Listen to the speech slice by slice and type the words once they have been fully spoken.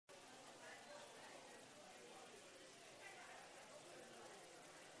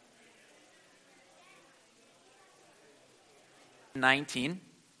19.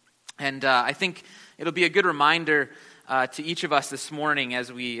 And I think it'll be a good reminder to each of us this morning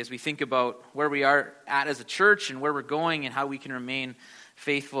as we think about where we are at as a church and where we're going and how we can remain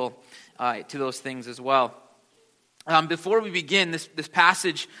faithful to those things as well. Before we begin, this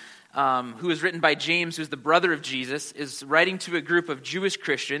passage, who is written by James, who's the brother of Jesus, is writing to a group of Jewish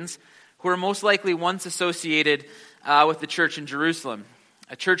Christians who are most likely once associated with the church in Jerusalem,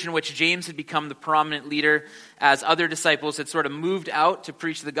 a church in which James had become the prominent leader as other disciples had sort of moved out to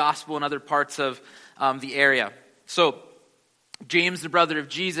preach the gospel in other parts of the area. So, James, the brother of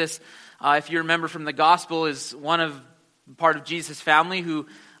Jesus, if you remember from the gospel, is part of Jesus' family who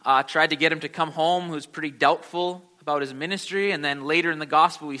tried to get him to come home, who's pretty doubtful about his ministry. And then later in the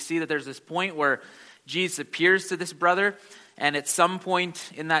gospel, we see that there's this point where Jesus appears to this brother, and at some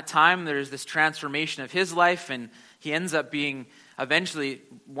point in that time, there's this transformation of his life, and he ends up being eventually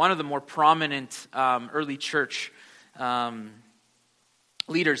one of the more prominent early church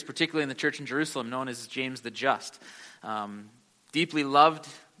leaders, particularly in the church in Jerusalem, known as James the Just. Deeply loved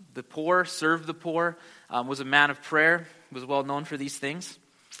the poor, served the poor, was a man of prayer, was well known for these things.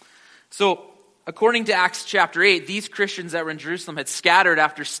 So, according to Acts chapter 8, these Christians that were in Jerusalem had scattered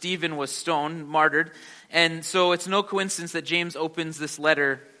after Stephen was stoned, martyred, and so it's no coincidence that James opens this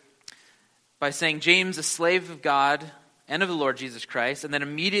letter by saying, James, a slave of God and of the Lord Jesus Christ, and then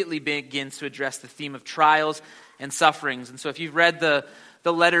immediately begins to address the theme of trials and sufferings. And so if you've read the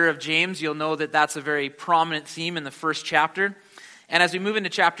letter of James, you'll know that that's a very prominent theme in the first chapter. And as we move into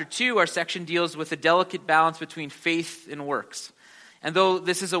chapter 2, our section deals with a delicate balance between faith and works. And though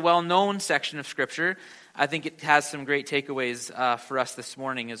this is a well-known section of Scripture, I think it has some great takeaways for us this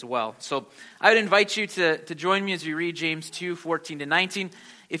morning as well. So I would invite you to join me as we read James 2, 14 to 19.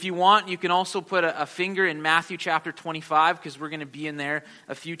 If you want, you can also put a finger in Matthew chapter 25, because we're going to be in there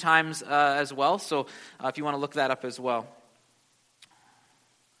a few times as well. So if you want to look that up as well.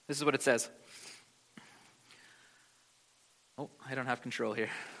 This is what it says. Oh, I don't have control here.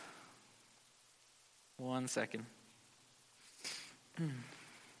 1 second. All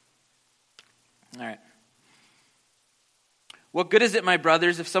right. What good is it, my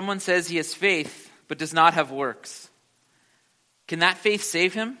brothers, if someone says he has faith but does not have works? Can that faith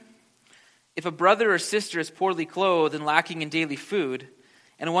save him? If a brother or sister is poorly clothed and lacking in daily food,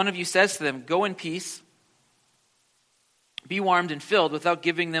 and one of you says to them, go in peace, be warmed and filled, without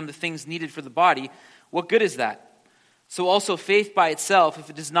giving them the things needed for the body, what good is that? So also faith by itself, if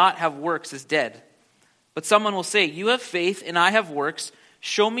it does not have works, is dead. But someone will say, you have faith and I have works.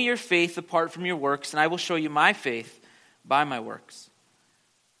 Show me your faith apart from your works, and I will show you my faith by my works.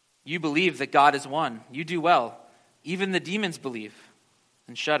 You believe that God is one. You do well. Even the demons believe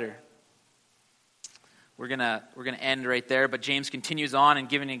and shudder. We're gonna end right there, but James continues on and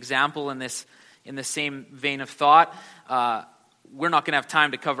giving an example in the same vein of thought. We're not going to have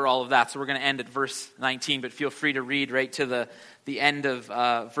time to cover all of that, so we're going to end at verse 19, but feel free to read right to the end of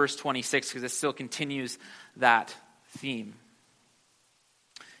verse 26, because it still continues that theme.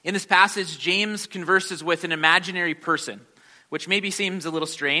 In this passage, James converses with an imaginary person, which maybe seems a little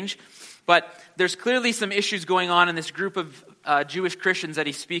strange, but there's clearly some issues going on in this group of Jewish Christians that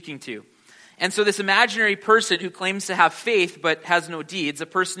he's speaking to. And so this imaginary person who claims to have faith but has no deeds, a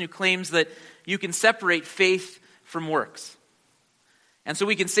person who claims that you can separate faith from works. And so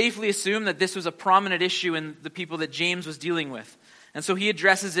we can safely assume that this was a prominent issue in the people that James was dealing with. And so he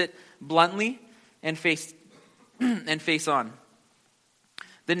addresses it bluntly and face on.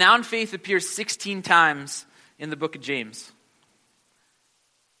 The noun faith appears 16 times in the book of James,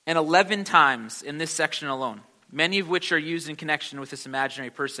 and 11 times in this section alone, many of which are used in connection with this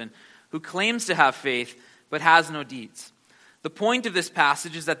imaginary person who claims to have faith but has no deeds. The point of this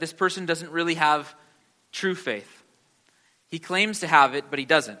passage is that this person doesn't really have true faith. He claims to have it, but he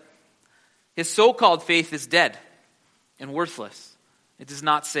doesn't. His so-called faith is dead and worthless. It does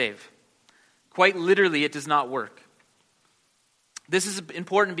not save. Quite literally, it does not work. This is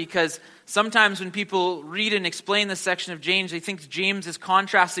important because sometimes when people read and explain this section of James, they think James is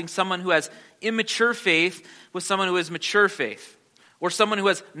contrasting someone who has immature faith with someone who has mature faith, or someone who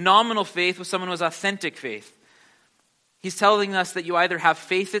has nominal faith with someone who has authentic faith. He's telling us that you either have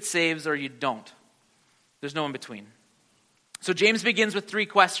faith that saves or you don't. There's no in between. So James begins with 3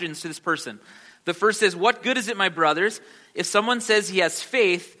 questions to this person. The first is, what good is it, my brothers, if someone says he has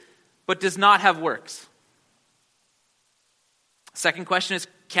faith but does not have works? Second question is,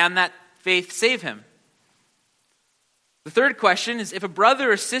 can that faith save him? The third question is, if a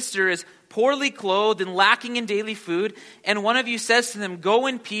brother or sister is poorly clothed and lacking in daily food, and one of you says to them, go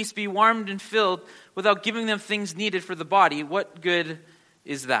in peace, be warmed and filled, without giving them things needed for the body, what good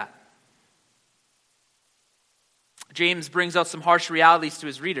is that? James brings out some harsh realities to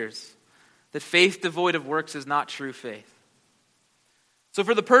his readers, that faith devoid of works is not true faith. So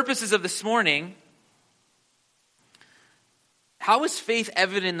for the purposes of this morning, how is faith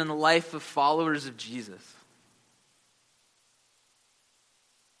evident in the life of followers of Jesus?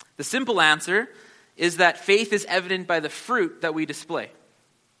 The simple answer is that faith is evident by the fruit that we display.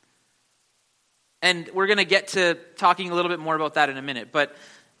 And we're going to get to talking a little bit more about that in a minute. But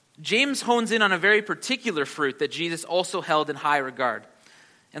James hones in on a very particular fruit that Jesus also held in high regard.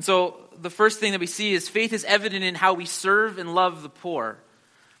 And so the first thing that we see is faith is evident in how we serve and love the poor.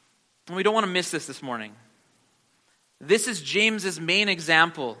 And we don't want to miss this morning. This is James's main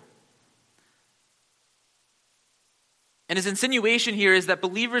example. And his insinuation here is that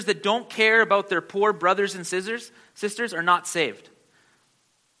believers that don't care about their poor brothers and sisters are not saved.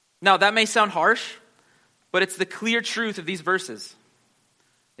 Now, that may sound harsh, but it's the clear truth of these verses.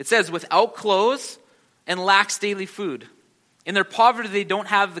 It says, without clothes and lacks daily food. In their poverty, they don't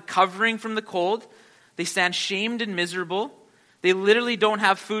have the covering from the cold. They stand shamed and miserable. They literally don't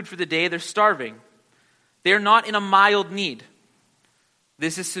have food for the day. They're starving. They are not in a mild need.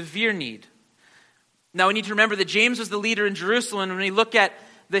 This is severe need. Now, we need to remember that James was the leader in Jerusalem. When we look at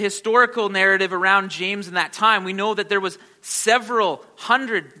the historical narrative around James in that time, we know that there was several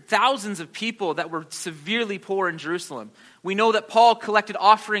hundred thousands of people that were severely poor in Jerusalem. We know that Paul collected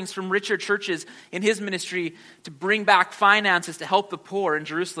offerings from richer churches in his ministry to bring back finances to help the poor in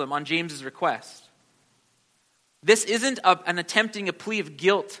Jerusalem on James's request. This isn't an attempting a plea of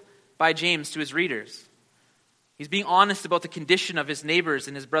guilt by James to his readers. He's being honest about the condition of his neighbors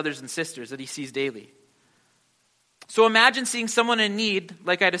and his brothers and sisters that he sees daily. So imagine seeing someone in need,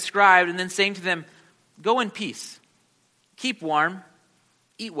 like I described, and then saying to them, go in peace, keep warm,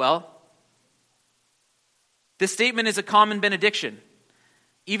 eat well. This statement is a common benediction,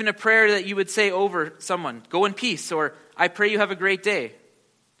 even a prayer that you would say over someone, go in peace, or I pray you have a great day.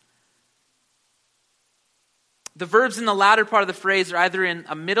 The verbs in the latter part of the phrase are either in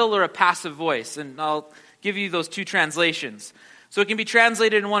a middle or a passive voice, and I'll give you those two translations. So it can be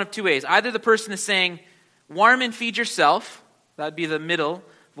translated in one of two ways. Either the person is saying, warm and feed yourself, that would be the middle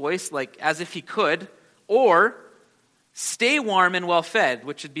voice, like as if he could, or stay warm and well fed,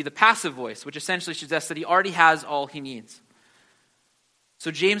 which would be the passive voice, which essentially suggests that he already has all he needs.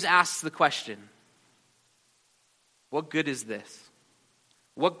 So James asks the question, what good is this?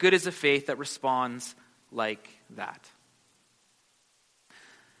 What good is a faith that responds like that?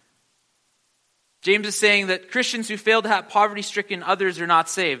 James is saying that Christians who fail to have poverty-stricken others are not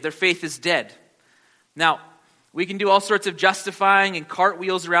saved. Their faith is dead. Now, we can do all sorts of justifying and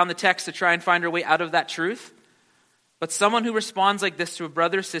cartwheels around the text to try and find our way out of that truth. But someone who responds like this to a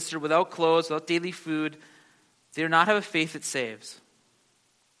brother or sister without clothes, without daily food, they do not have a faith that saves.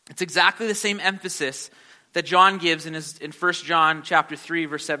 It's exactly the same emphasis that John gives in 1 John chapter 3,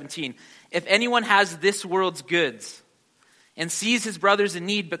 verse 17. If anyone has this world's goods and sees his brothers in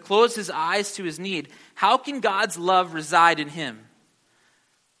need but closes his eyes to his need, how can God's love reside in him?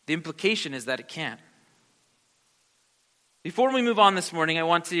 The implication is that it can't. Before we move on this morning, I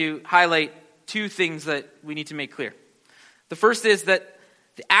want to highlight two things that we need to make clear. The first is that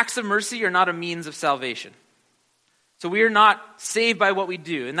the acts of mercy are not a means of salvation. So we are not saved by what we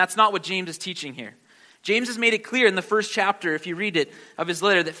do, and that's not what James is teaching here. James has made it clear in the first chapter, if you read it, of his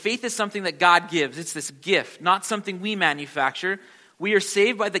letter, that faith is something that God gives. It's this gift, not something we manufacture. We are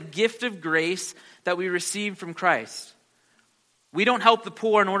saved by the gift of grace that we receive from Christ. We don't help the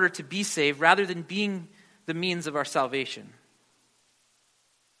poor in order to be saved, rather than being the means of our salvation.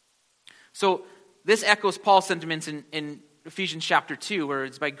 So this echoes Paul's sentiments in Ephesians chapter 2, where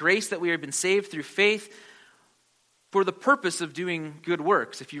it's by grace that we have been saved through faith for the purpose of doing good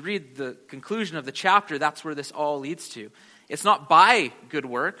works. If you read the conclusion of the chapter, that's where this all leads to. It's not by good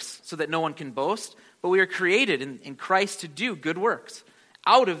works so that no one can boast, but we are created in Christ to do good works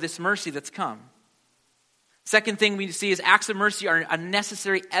out of this mercy that's come. Second thing we see is acts of mercy are a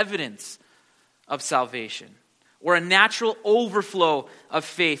necessary evidence of salvation, or a natural overflow of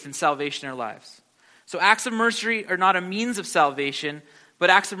faith and salvation in our lives. So acts of mercy are not a means of salvation, but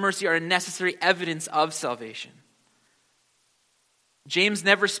acts of mercy are a necessary evidence of salvation. James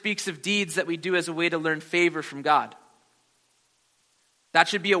never speaks of deeds that we do as a way to learn favor from God. That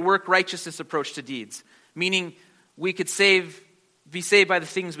should be a work righteousness approach to deeds, meaning we could be saved by the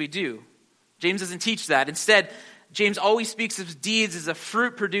things we do. James doesn't teach that. Instead, James always speaks of deeds as a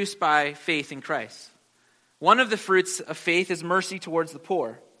fruit produced by faith in Christ. One of the fruits of faith is mercy towards the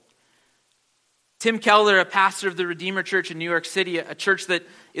poor. Tim Keller, a pastor of the Redeemer Church in New York City, a church that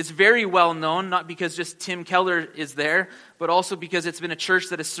is very well known, not because just Tim Keller is there, but also because it's been a church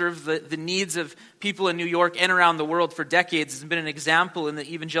that has served the needs of people in New York and around the world for decades. It's been an example in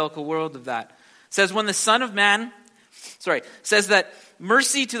the evangelical world of that. Says that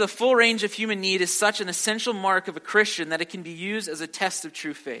mercy to the full range of human need is such an essential mark of a Christian that it can be used as a test of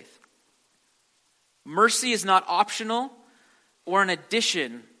true faith. Mercy is not optional or an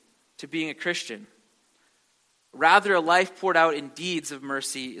addition to being a Christian. Rather, a life poured out in deeds of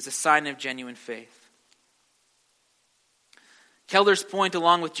mercy is a sign of genuine faith. Keller's point,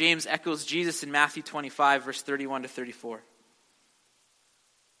 along with James, echoes Jesus in Matthew 25, verse 31 to 34.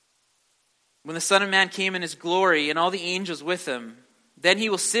 When the Son of Man came in his glory and all the angels with him, then he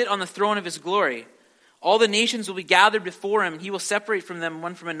will sit on the throne of his glory. All the nations will be gathered before him, and he will separate from them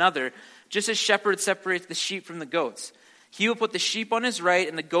one from another, just as shepherds separate the sheep from the goats. He will put the sheep on his right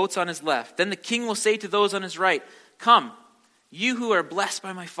and the goats on his left. Then the king will say to those on his right, "Come, you who are blessed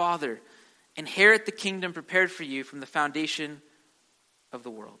by my Father, inherit the kingdom prepared for you from the foundation of the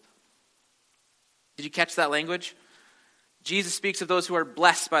world." Did you catch that language? Jesus speaks of those who are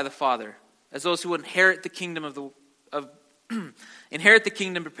blessed by the Father as those who inherit the kingdom inherit the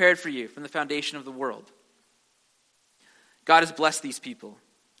kingdom prepared for you from the foundation of the world. God has blessed these people,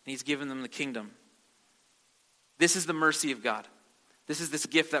 and he's given them the kingdom. This is the mercy of God. This is this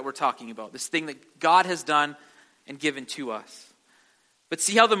gift that we're talking about, this thing that God has done and given to us. But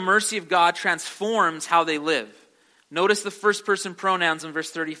see how the mercy of God transforms how they live. Notice the first person pronouns in verse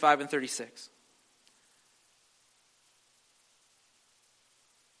 35 and 36.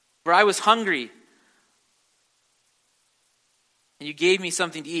 For I was hungry, and you gave me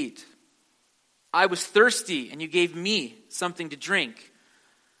something to eat. I was thirsty, and you gave me something to drink.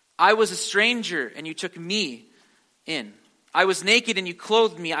 I was a stranger, and you took me in. I was naked, and you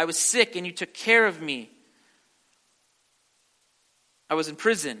clothed me. I was sick, and you took care of me. I was in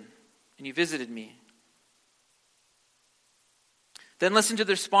prison, and you visited me. Then listen to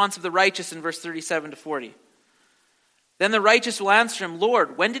the response of the righteous in verse 37 to 40. Then the righteous will answer him,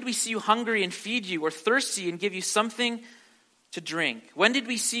 "Lord, when did we see you hungry and feed you, or thirsty and give you something to drink? When did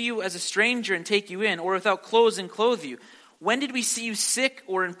we see you as a stranger and take you in, or without clothes and clothe you? When did we see you sick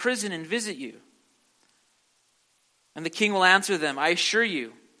or in prison and visit you?" And the king will answer them, "I assure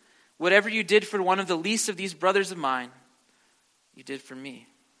you, whatever you did for one of the least of these brothers of mine, you did for me."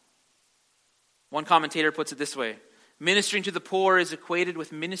 One commentator puts it this way: ministering to the poor is equated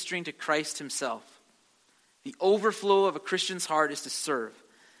with ministering to Christ himself. The overflow of a Christian's heart is to serve,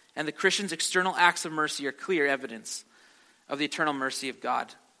 and the Christian's external acts of mercy are clear evidence of the eternal mercy of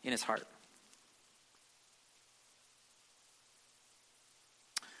God in his heart.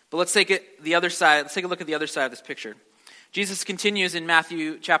 But let's take it the other side. Let's take a look at the other side of this picture. Jesus continues in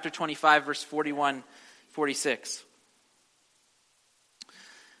Matthew chapter 25, verse 41, 46.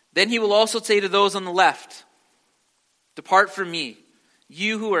 Then he will also say to those on the left, "Depart from me,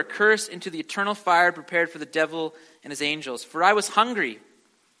 you who are cursed, into the eternal fire prepared for the devil and his angels. For I was hungry,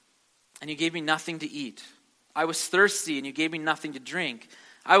 and you gave me nothing to eat. I was thirsty, and you gave me nothing to drink.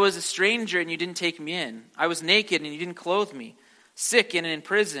 I was a stranger, and you didn't take me in. I was naked, and you didn't clothe me. Sick and in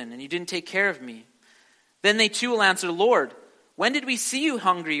prison, and you didn't take care of me." Then they too will answer, "Lord, when did we see you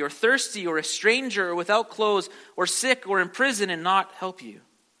hungry or thirsty or a stranger or without clothes or sick or in prison and not help you?"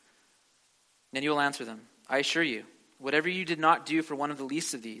 Then you will answer them, "I assure you, whatever you did not do for one of the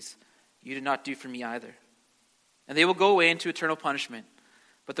least of these, you did not do for me either." And they will go away into eternal punishment,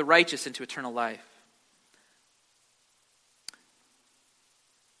 but the righteous into eternal life.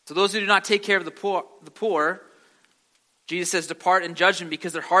 So those who do not take care of the poor, Jesus says, depart in judgment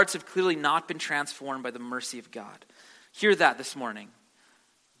because their hearts have clearly not been transformed by the mercy of God. Hear that this morning.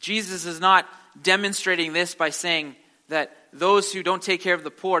 Jesus is not demonstrating this by saying that those who don't take care of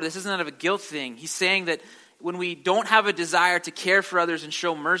the poor, this isn't out of a guilt thing. He's saying that when we don't have a desire to care for others and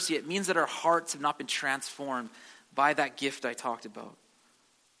show mercy, it means that our hearts have not been transformed by that gift I talked about.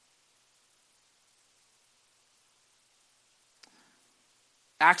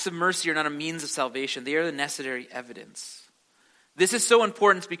 Acts of mercy are not a means of salvation. They are the necessary evidence. This is so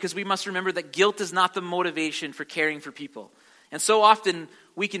important because we must remember that guilt is not the motivation for caring for people. And so often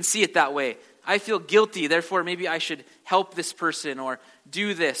we can see it that way. I feel guilty, therefore maybe I should help this person or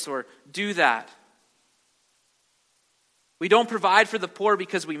do this or do that. We don't provide for the poor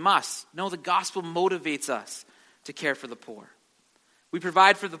because we must. No, the gospel motivates us to care for the poor. We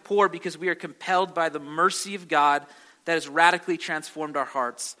provide for the poor because we are compelled by the mercy of God that has radically transformed our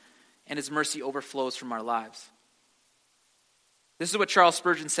hearts, and his mercy overflows from our lives. This is what Charles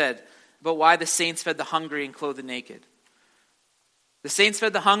Spurgeon said about why the saints fed the hungry and clothed the naked. The saints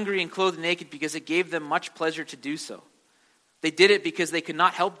fed the hungry and clothed the naked because it gave them much pleasure to do so. They did it because they could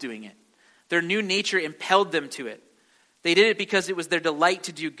not help doing it. Their new nature impelled them to it. They did it because it was their delight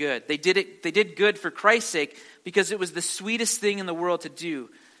to do good. They did good for Christ's sake because it was the sweetest thing in the world to do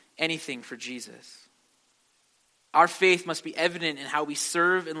anything for Jesus. Our faith must be evident in how we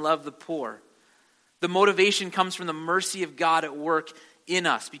serve and love the poor. The motivation comes from the mercy of God at work in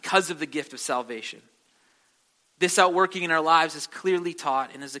us because of the gift of salvation. This outworking in our lives is clearly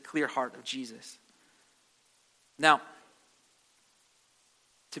taught and is a clear heart of Jesus. Now,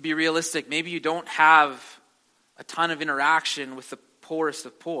 to be realistic, maybe you don't have a ton of interaction with the poorest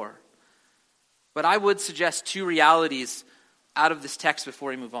of poor. But I would suggest two realities out of this text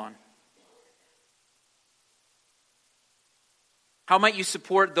before we move on. How might you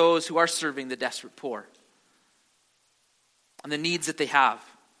support those who are serving the desperate poor and the needs that they have?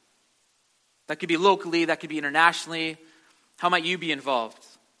 That could be locally, that could be internationally. How might you be involved?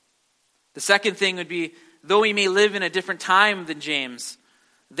 The second thing would be, though we may live in a different time than James,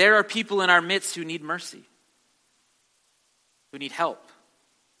 there are people in our midst who need mercy, who need help.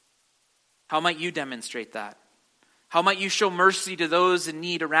 How might you demonstrate that? How might you show mercy to those in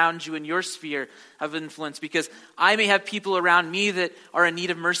need around you in your sphere of influence? Because I may have people around me that are in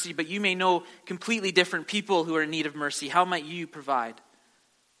need of mercy, but you may know completely different people who are in need of mercy. How might you provide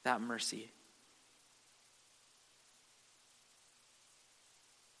that mercy?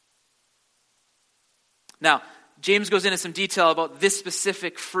 Now, James goes into some detail about this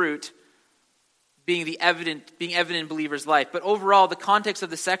specific fruit being evident in believers' life. But overall, the context of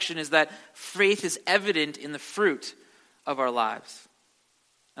the section is that faith is evident in the fruit of our lives.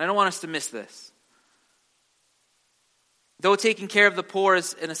 And I don't want us to miss this. Though taking care of the poor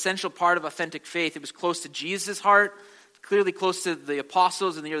is an essential part of authentic faith, it was close to Jesus' heart, clearly close to the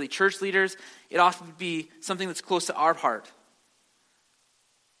apostles and the early church leaders. It ought to be something that's close to our heart.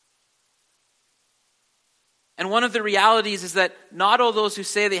 And one of the realities is that not all those who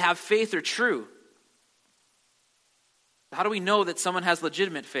say they have faith are true. How do we know that someone has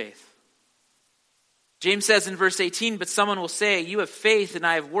legitimate faith? James says in verse 18, but someone will say, you have faith and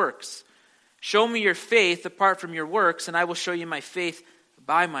I have works. Show me your faith apart from your works, and I will show you my faith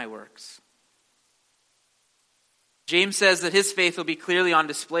by my works. James says that his faith will be clearly on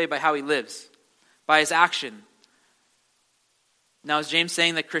display by how he lives, by his action. Now, is James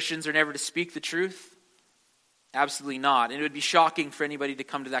saying that Christians are never to speak the truth? Absolutely not. And it would be shocking for anybody to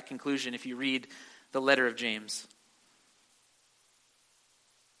come to that conclusion if you read the letter of James.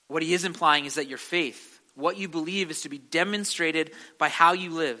 What he is implying is that your faith, what you believe, is to be demonstrated by how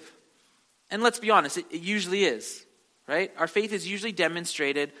you live. And let's be honest, it usually is, right? Our faith is usually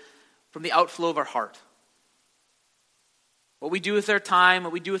demonstrated from the outflow of our heart. What we do with our time,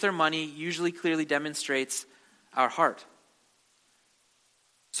 what we do with our money, usually clearly demonstrates our heart.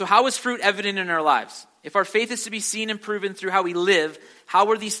 So how is fruit evident in our lives? If our faith is to be seen and proven through how we live, how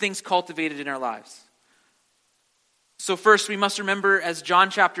are these things cultivated in our lives? So first, we must remember, as John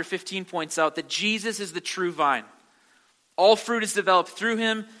chapter 15 points out, that Jesus is the true vine. All fruit is developed through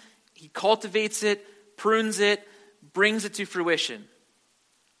him. He cultivates it, prunes it, brings it to fruition.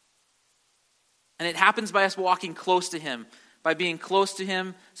 And it happens by us walking close to him, by being close to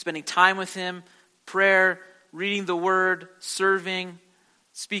him, spending time with him, prayer, reading the word, serving,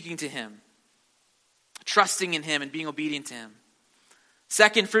 speaking to him, trusting in him and being obedient to him.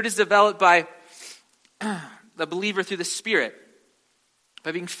 Second, fruit is developed by the believer through the Spirit,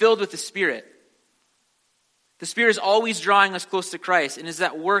 by being filled with the Spirit. The Spirit is always drawing us close to Christ, and is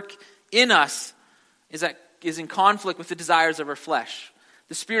that work in us is in conflict with the desires of our flesh.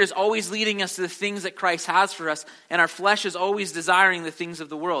 The Spirit is always leading us to the things that Christ has for us, and our flesh is always desiring the things of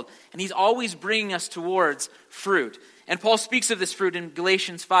the world. And he's always bringing us towards fruit. And Paul speaks of this fruit in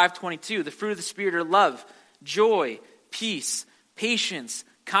Galatians 5:22. The fruit of the Spirit are love, joy, peace, patience,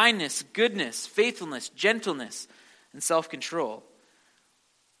 kindness, goodness, faithfulness, gentleness, and self-control.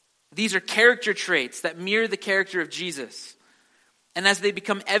 These are character traits that mirror the character of Jesus. And as they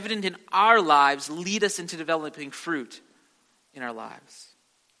become evident in our lives, lead us into developing fruit in our lives.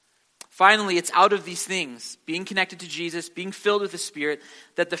 Finally, it's out of these things, being connected to Jesus, being filled with the Spirit,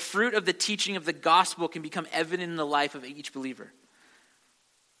 that the fruit of the teaching of the gospel can become evident in the life of each believer.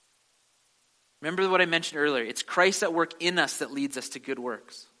 Remember what I mentioned earlier. It's Christ at work in us that leads us to good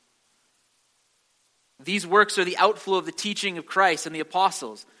works. These works are the outflow of the teaching of Christ and the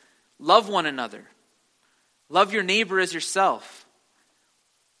apostles. Love one another. Love your neighbor as yourself.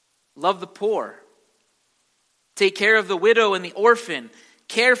 Love the poor. Take care of the widow and the orphan.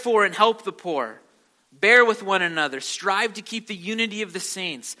 Care for and help the poor. Bear with one another. Strive to keep the unity of the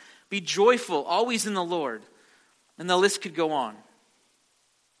saints. Be joyful, always in the Lord. And the list could go on.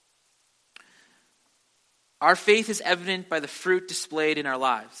 Our faith is evident by the fruit displayed in our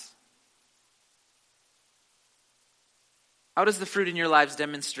lives. How does the fruit in your lives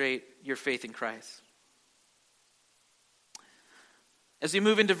demonstrate your faith in Christ? As we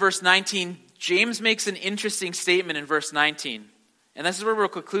move into verse 19, James makes an interesting statement in verse 19. And this is where we'll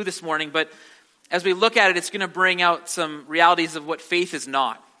conclude this morning, but as we look at it, it's going to bring out some realities of what faith is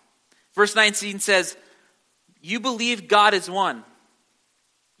not. Verse 19 says, "You believe God is one.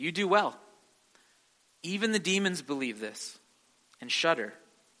 You do well. Even the demons believe this and shudder."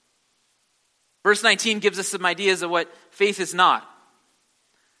 Verse 19 gives us some ideas of what faith is not.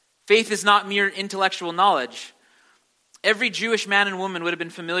 Faith is not mere intellectual knowledge. Every Jewish man and woman would have been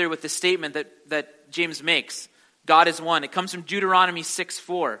familiar with this statement that James makes. God is one. It comes from Deuteronomy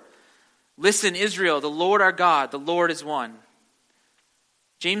 6:4. "Listen, Israel, the Lord our God, the Lord is one."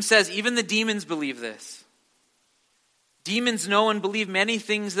 James says, even the demons believe this. Demons know and believe many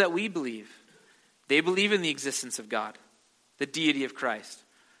things that we believe. They believe in the existence of God, the deity of Christ,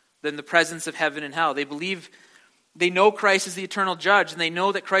 then the presence of heaven and hell. They know Christ is the eternal judge, and they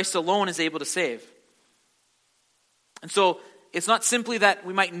know that Christ alone is able to save. And so it's not simply that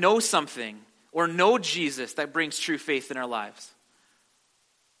we might know something or know Jesus that brings true faith in our lives.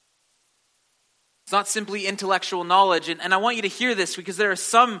 It's not simply intellectual knowledge. And I want you to hear this because there are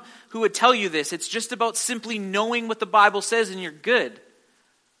some who would tell you this. It's just about simply knowing what the Bible says and you're good.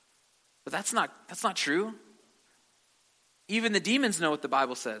 But that's not true. Even the demons know what the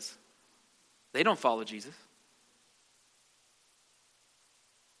Bible says. They don't follow Jesus.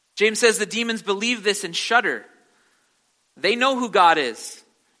 James says the demons believe this and shudder. They know who God is,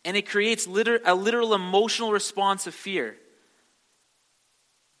 and it creates a literal emotional response of fear.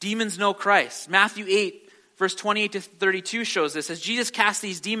 Demons know Christ. Matthew 8, verse 28 to 32 shows this. As Jesus casts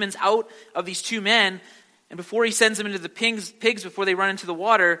these demons out of these two men, and before he sends them into the pigs before they run into the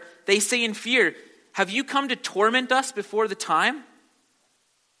water, they say in fear, "Have you come to torment us before the time?"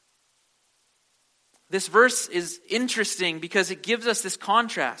 This verse is interesting because it gives us this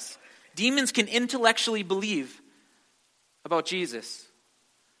contrast. Demons can intellectually believe about Jesus.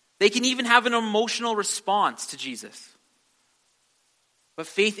 They can even have an emotional response to Jesus. But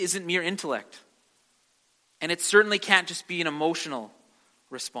faith isn't mere intellect. And it certainly can't just be an emotional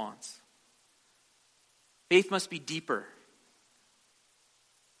response. Faith must be deeper,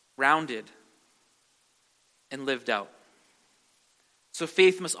 rounded, and lived out. So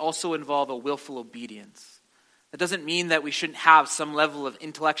faith must also involve a willful obedience. That doesn't mean that we shouldn't have some level of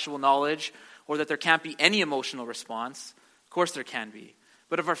intellectual knowledge or that there can't be any emotional response. Of course there can be.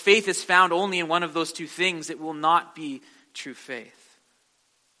 But if our faith is found only in one of those two things, it will not be true faith.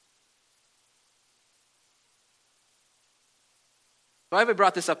 Why have I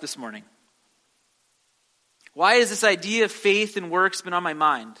brought this up this morning? Why has this idea of faith and works been on my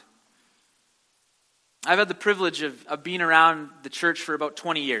mind? I've had the privilege of being around the church for about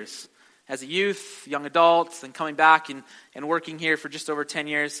 20 years. As a youth, young adult, and coming back and working here for just over 10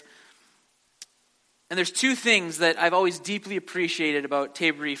 years. And there's two things that I've always deeply appreciated about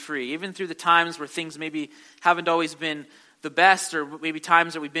Tabor Free, even through the times where things maybe haven't always been the best, or maybe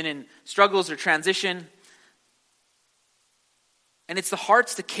times that we've been in struggles or transition. And it's the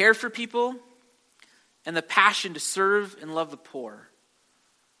hearts to care for people and the passion to serve and love the poor.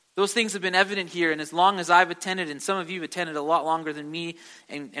 Those things have been evident here, and as long as I've attended, and some of you have attended a lot longer than me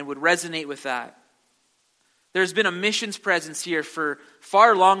and would resonate with that. There's been a missions presence here for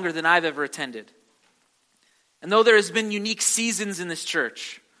far longer than I've ever attended. And though there has been unique seasons in this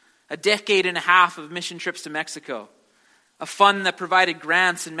church, a decade and a half of mission trips to Mexico, a fund that provided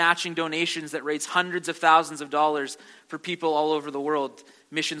grants and matching donations that raised hundreds of thousands of dollars for people all over the world,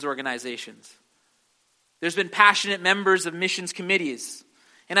 missions organizations. There's been passionate members of missions committees.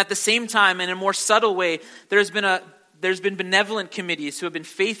 And at the same time, in a more subtle way, there's been benevolent committees who have been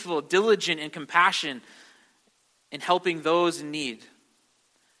faithful, diligent, and compassionate in helping those in need.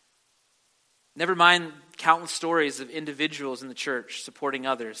 Never mind countless stories of individuals in the church supporting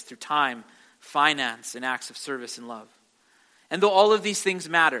others through time, finance, and acts of service and love. And though all of these things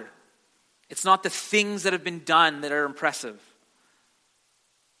matter, it's not the things that have been done that are impressive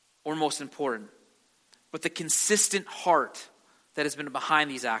or most important, but the consistent heart that has been behind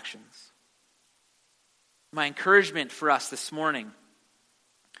these actions. My encouragement for us this morning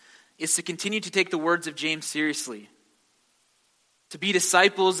is to continue to take the words of James seriously, to be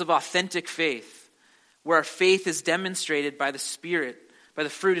disciples of authentic faith, where our faith is demonstrated by the Spirit, by the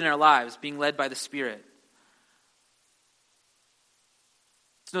fruit in our lives, being led by the Spirit.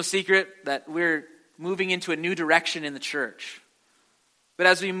 It's no secret that we're moving into a new direction in the church. But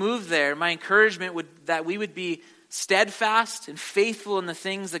as we move there, my encouragement would that we would be steadfast and faithful in the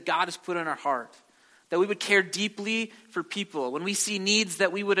things that God has put in our heart. that we would care deeply for people. When we see needs,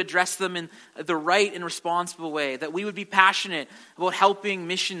 that we would address them in the right and responsible way, that we would be passionate about helping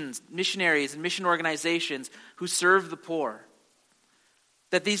missionaries and mission organizations who serve the poor.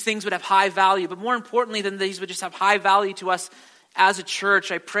 That these things would have high value, but more importantly than these would just have high value to us as a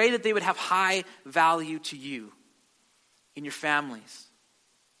church, I pray that they would have high value to you in your families,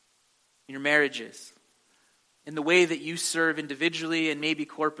 in your marriages, in the way that you serve individually and maybe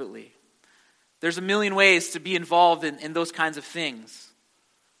corporately. There's a million ways to be involved in those kinds of things.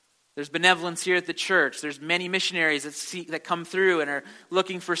 There's benevolence here at the church. There's many missionaries that come through and are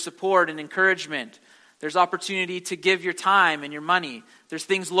looking for support and encouragement. There's opportunity to give your time and your money. There's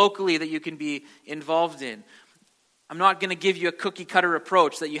things locally that you can be involved in. I'm not going to give you a cookie cutter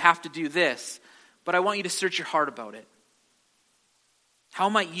approach that you have to do this, but I want you to search your heart about it. How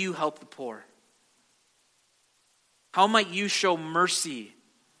might you help the poor? How might you show mercy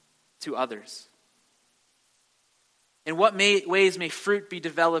to others? In what ways may fruit be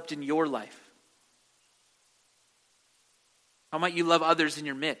developed in your life? How might you love others in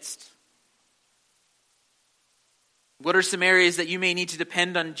your midst? What are some areas that you may need to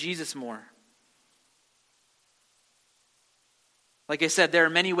depend on Jesus more? Like I said, there are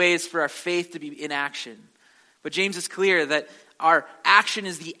many ways for our faith to be in action. But James is clear that our action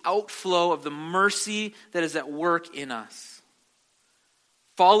is the outflow of the mercy that is at work in us.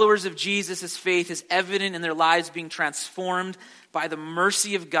 Followers of Jesus' faith is evident in their lives being transformed by the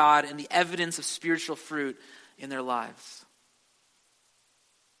mercy of God and the evidence of spiritual fruit in their lives.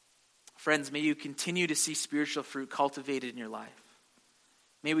 Friends, may you continue to see spiritual fruit cultivated in your life.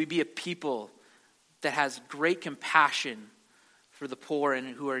 May we be a people that has great compassion for the poor and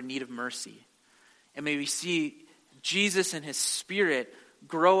who are in need of mercy. And may we see Jesus and his Spirit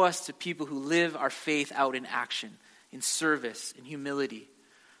grow us to people who live our faith out in action, in service, in humility,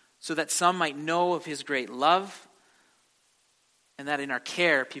 so that some might know of his great love, and that in our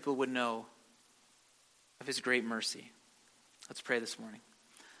care, people would know of his great mercy. Let's pray this morning.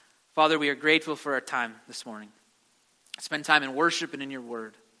 Father, we are grateful for our time this morning. Spend time in worship and in your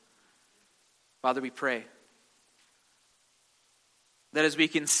word. Father, we pray that as we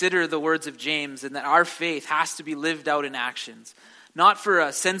consider the words of James, and that our faith has to be lived out in actions, not for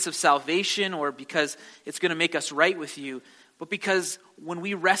a sense of salvation or because it's going to make us right with you, but because when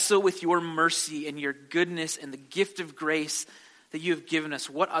we wrestle with your mercy and your goodness and the gift of grace that you have given us,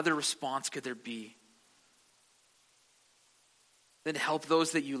 what other response could there be than to help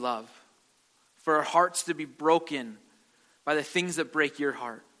those that you love, for our hearts to be broken by the things that break your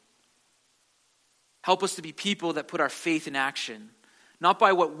heart? Help us to be people that put our faith in action, not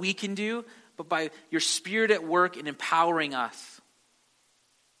by what we can do, but by your Spirit at work in empowering us.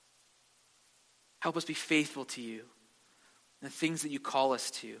 Help us be faithful to you and the things that you call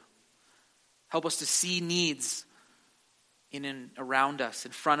us to. Help us to see needs in and around us,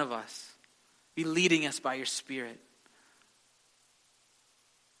 in front of us. Be leading us by your Spirit.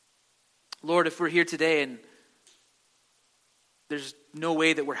 Lord, if we're here today and there's no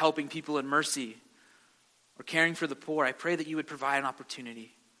way that we're helping people in mercy or caring for the poor, I pray that you would provide an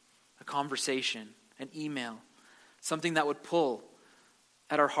opportunity, a conversation, an email, something that would pull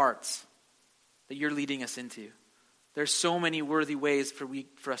at our hearts that you're leading us into. There's so many worthy ways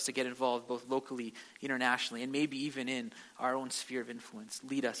for us to get involved, both locally, internationally, and maybe even in our own sphere of influence.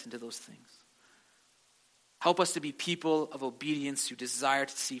 Lead us into those things. Help us to be people of obedience who desire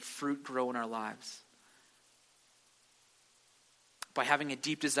to see fruit grow in our lives, by having a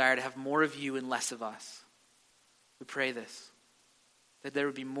deep desire to have more of you and less of us. We pray this, that there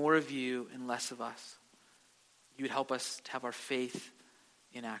would be more of you and less of us. You would help us to have our faith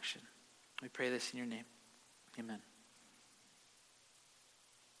in action. We pray this in your name. Amen.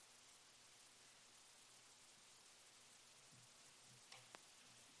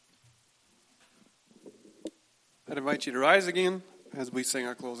 I'd invite you to rise again as we sing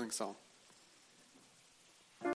our closing song.